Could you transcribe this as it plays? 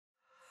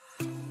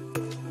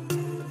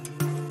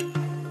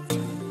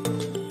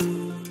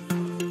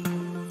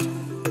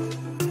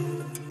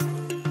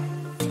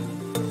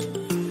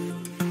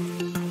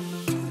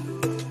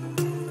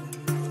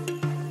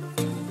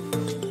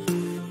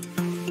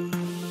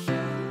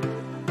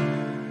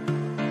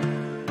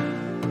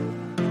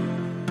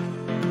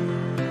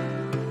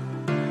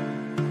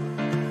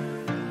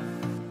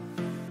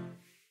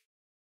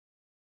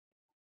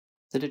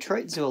The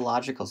Detroit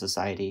Zoological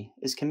Society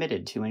is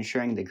committed to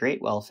ensuring the great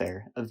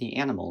welfare of the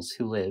animals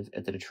who live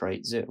at the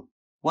Detroit Zoo.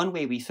 One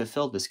way we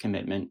fulfill this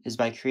commitment is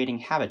by creating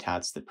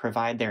habitats that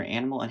provide their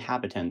animal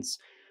inhabitants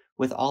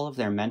with all of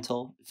their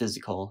mental,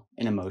 physical,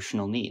 and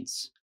emotional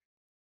needs.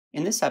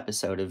 In this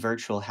episode of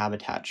Virtual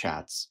Habitat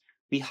Chats,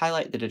 we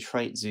highlight the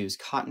Detroit Zoo's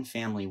Cotton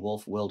Family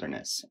Wolf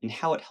Wilderness and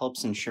how it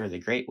helps ensure the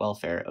great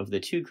welfare of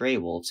the two gray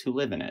wolves who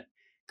live in it,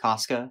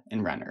 Kaska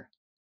and Renner.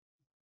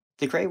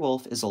 The gray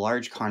wolf is a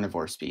large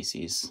carnivore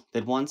species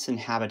that once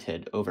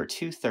inhabited over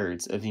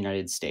two-thirds of the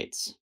United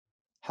States.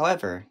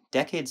 However,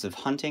 decades of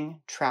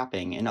hunting,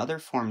 trapping, and other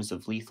forms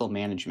of lethal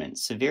management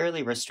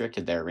severely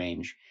restricted their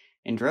range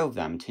and drove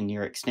them to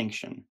near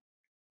extinction.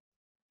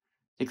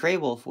 The gray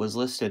wolf was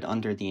listed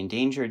under the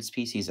Endangered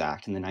Species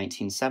Act in the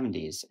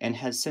 1970s and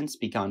has since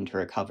begun to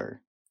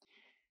recover.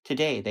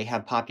 Today, they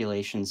have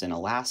populations in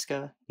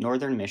Alaska,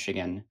 northern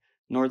Michigan,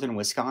 northern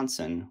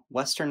Wisconsin,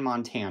 western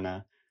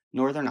Montana,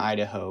 northern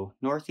Idaho,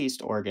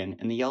 northeast Oregon,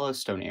 and the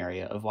Yellowstone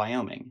area of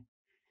Wyoming.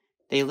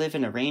 They live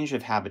in a range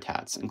of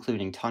habitats,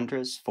 including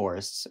tundras,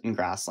 forests, and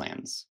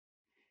grasslands.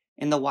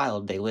 In the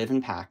wild, they live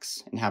in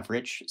packs and have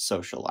rich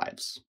social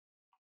lives.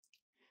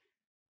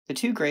 The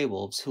two gray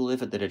wolves who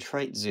live at the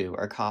Detroit Zoo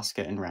are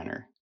Kaska and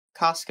Renner.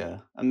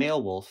 Kaska, a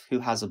male wolf who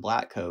has a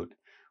black coat,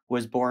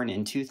 was born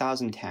in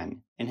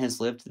 2010 and has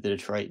lived at the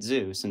Detroit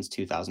Zoo since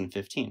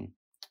 2015.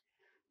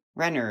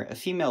 Renner, a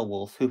female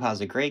wolf who has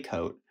a gray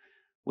coat,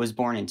 was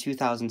born in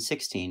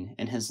 2016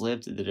 and has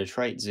lived at the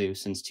Detroit Zoo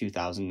since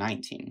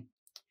 2019.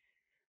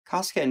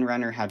 Kaska and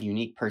Renner have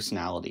unique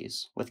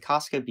personalities, with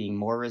Kaska being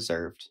more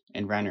reserved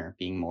and Renner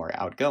being more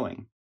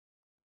outgoing.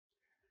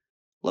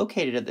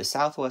 Located at the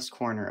southwest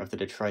corner of the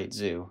Detroit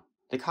Zoo,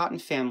 the Cotton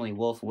Family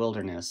Wolf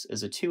Wilderness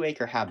is a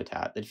 2-acre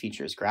habitat that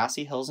features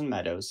grassy hills and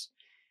meadows,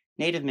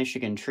 native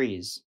Michigan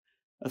trees,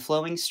 a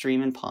flowing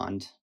stream and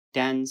pond,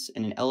 dens,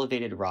 and an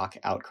elevated rock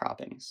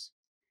outcroppings.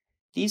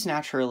 These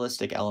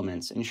naturalistic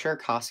elements ensure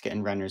Kaska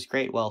and Renner's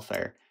great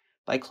welfare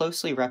by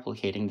closely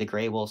replicating the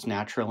gray wolf's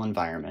natural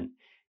environment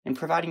and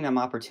providing them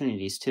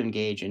opportunities to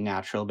engage in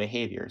natural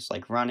behaviors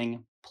like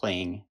running,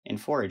 playing,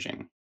 and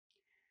foraging.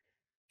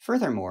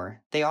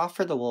 Furthermore, they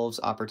offer the wolves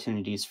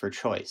opportunities for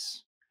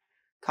choice.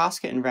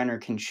 Kaska and Renner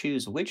can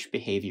choose which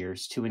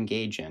behaviors to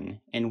engage in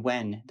and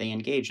when they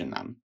engage in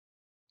them.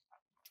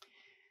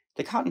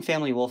 The Cotton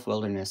Family Wolf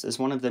Wilderness is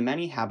one of the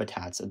many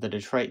habitats at the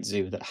Detroit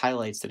Zoo that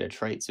highlights the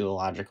Detroit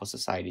Zoological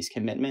Society's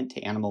commitment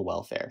to animal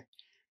welfare.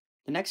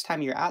 The next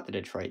time you're at the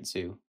Detroit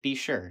Zoo, be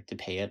sure to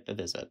pay it a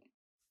visit.